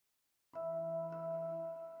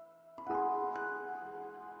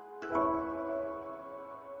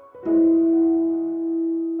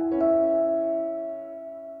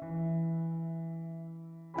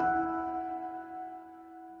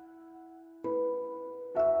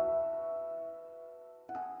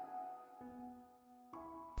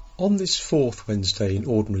On this fourth Wednesday in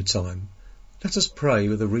Ordinary Time, let us pray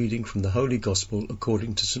with a reading from the Holy Gospel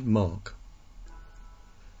according to St. Mark.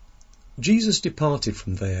 Jesus departed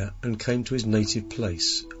from there and came to his native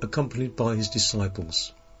place, accompanied by his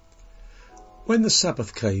disciples. When the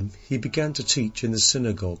Sabbath came, he began to teach in the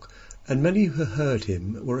synagogue, and many who heard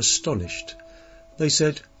him were astonished. They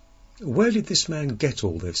said, "Where did this man get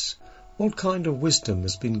all this? What kind of wisdom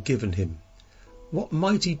has been given him? What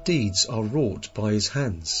mighty deeds are wrought by his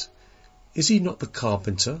hands? Is he not the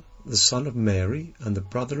carpenter, the son of Mary, and the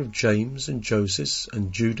brother of James and Joseph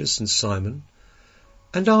and Judas and Simon?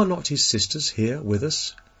 And are not his sisters here with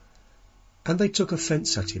us?" And they took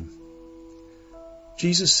offence at him.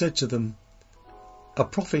 Jesus said to them, "A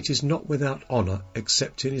prophet is not without honour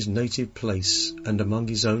except in his native place and among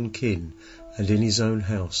his own kin and in his own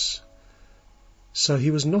house." So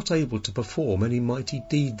he was not able to perform any mighty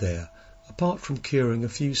deed there, apart from curing a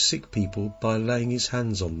few sick people by laying his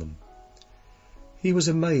hands on them. He was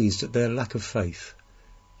amazed at their lack of faith.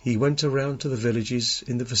 He went around to the villages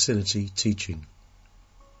in the vicinity teaching.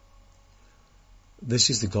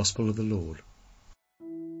 This is the Gospel of the Lord.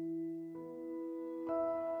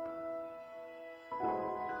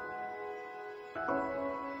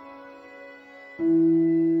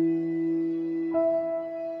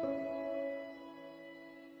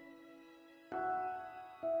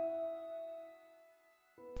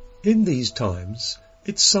 In these times,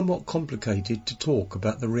 it's somewhat complicated to talk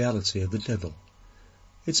about the reality of the devil.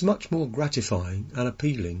 It's much more gratifying and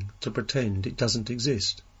appealing to pretend it doesn't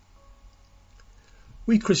exist.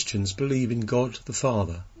 We Christians believe in God the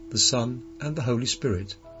Father, the Son, and the Holy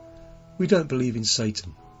Spirit. We don't believe in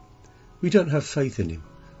Satan. We don't have faith in him,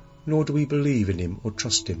 nor do we believe in him or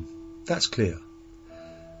trust him. That's clear.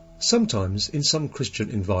 Sometimes, in some Christian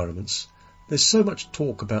environments, there's so much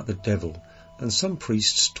talk about the devil, and some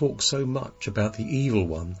priests talk so much about the evil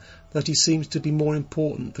one that he seems to be more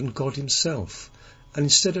important than God himself, and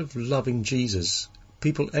instead of loving Jesus,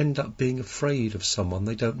 people end up being afraid of someone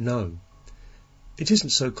they don't know. It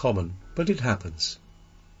isn't so common, but it happens.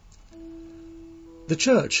 The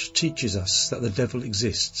Church teaches us that the devil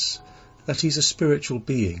exists, that he's a spiritual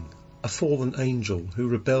being, a fallen angel who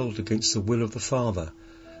rebelled against the will of the Father,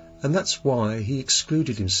 and that's why he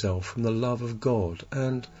excluded himself from the love of God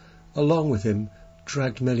and, along with him,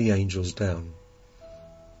 dragged many angels down.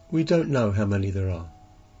 We don't know how many there are.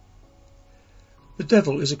 The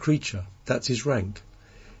devil is a creature, that's his rank.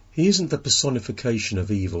 He isn't the personification of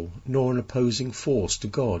evil, nor an opposing force to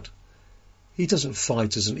God. He doesn't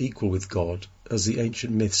fight as an equal with God, as the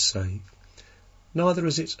ancient myths say. Neither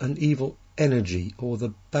is it an evil energy or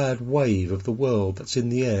the bad wave of the world that's in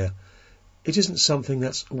the air. It isn't something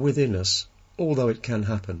that's within us, although it can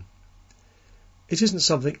happen. It isn't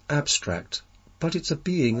something abstract, but it's a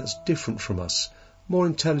being that's different from us, more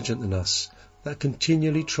intelligent than us, that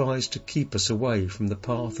continually tries to keep us away from the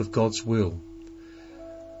path of God's will.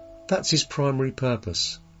 That's his primary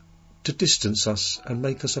purpose, to distance us and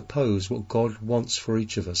make us oppose what God wants for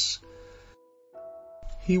each of us.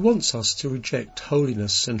 He wants us to reject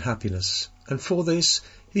holiness and happiness, and for this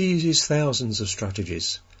he uses thousands of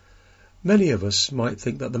strategies. Many of us might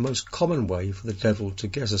think that the most common way for the devil to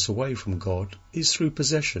get us away from God is through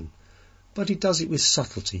possession, but he does it with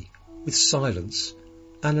subtlety, with silence,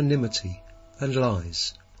 anonymity, and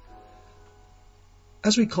lies.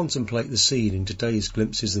 As we contemplate the scene in today's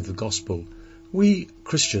glimpses of the Gospel, we,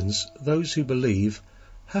 Christians, those who believe,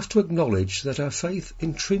 have to acknowledge that our faith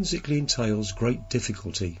intrinsically entails great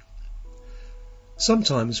difficulty.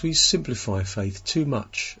 Sometimes we simplify faith too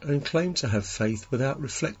much and claim to have faith without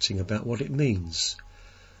reflecting about what it means.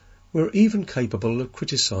 We're even capable of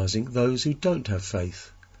criticising those who don't have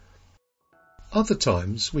faith. Other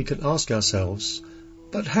times we can ask ourselves,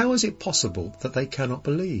 but how is it possible that they cannot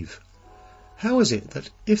believe? How is it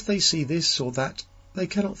that if they see this or that, they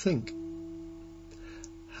cannot think?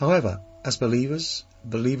 However, as believers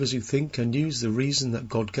who think and use the reason that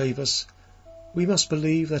God gave us, we must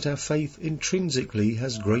believe that our faith intrinsically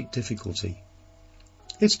has great difficulty.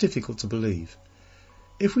 It's difficult to believe.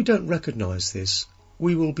 If we don't recognise this,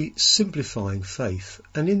 we will be simplifying faith,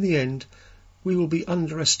 and in the end, we will be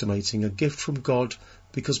underestimating a gift from God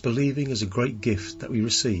because believing is a great gift that we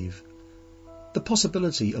receive. The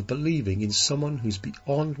possibility of believing in someone who's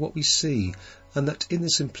beyond what we see, and that in the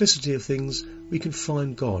simplicity of things we can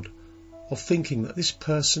find God, of thinking that this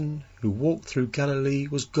person who walked through Galilee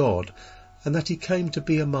was God, and that he came to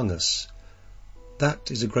be among us. That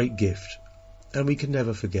is a great gift, and we can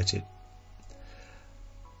never forget it.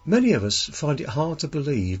 Many of us find it hard to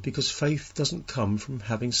believe because faith doesn't come from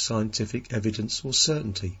having scientific evidence or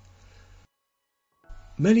certainty.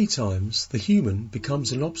 Many times the human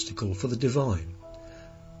becomes an obstacle for the divine.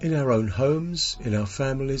 In our own homes, in our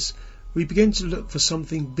families, we begin to look for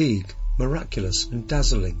something big, miraculous and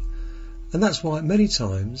dazzling, and that's why many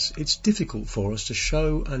times it's difficult for us to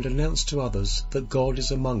show and announce to others that God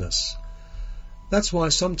is among us. That's why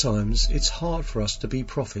sometimes it's hard for us to be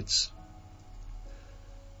prophets.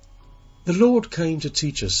 The Lord came to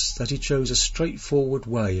teach us that he chose a straightforward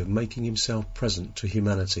way of making himself present to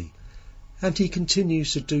humanity, and he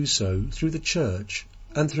continues to do so through the church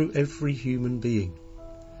and through every human being.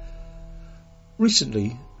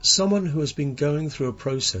 Recently, someone who has been going through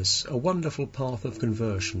a wonderful path of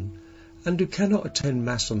conversion, and who cannot attend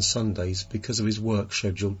Mass on Sundays because of his work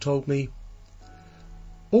schedule, told me,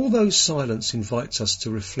 "Although silence invites us to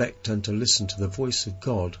reflect and to listen to the voice of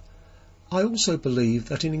God, I also believe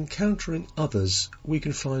that in encountering others we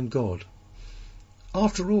can find God.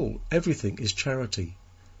 After all, everything is charity.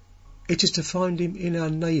 It is to find him in our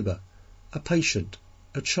neighbour, a patient,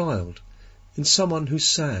 a child, in someone who's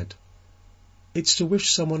sad. It's to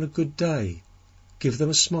wish someone a good day, give them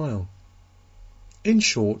a smile. In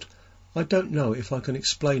short, I don't know if I can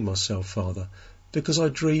explain myself, Father, because I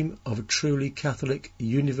dream of a truly Catholic,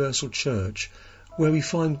 universal church where we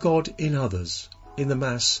find God in others, in the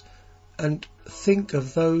Mass, and think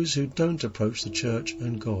of those who don't approach the church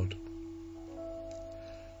and God."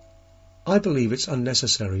 I believe it's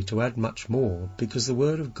unnecessary to add much more, because the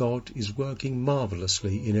Word of God is working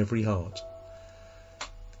marvellously in every heart.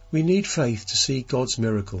 We need faith to see God's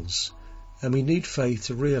miracles, and we need faith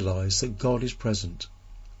to realise that God is present.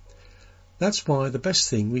 That's why the best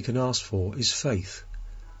thing we can ask for is faith,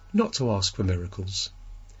 not to ask for miracles.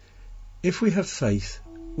 If we have faith,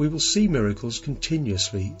 we will see miracles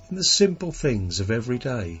continuously in the simple things of every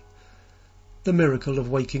day. The miracle of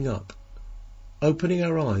waking up, opening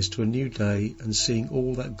our eyes to a new day and seeing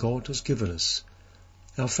all that God has given us,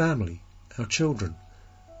 our family, our children,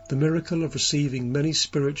 the miracle of receiving many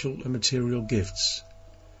spiritual and material gifts.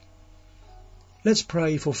 Let's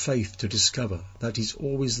pray for faith to discover that he's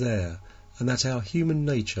always there and that our human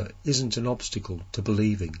nature isn't an obstacle to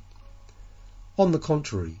believing. On the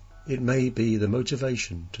contrary, it may be the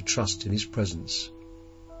motivation to trust in his presence.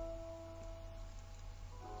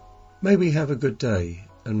 May we have a good day,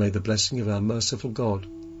 and may the blessing of our merciful God,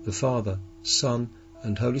 the Father, Son,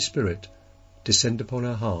 and Holy Spirit descend upon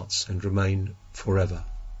our hearts and remain forever.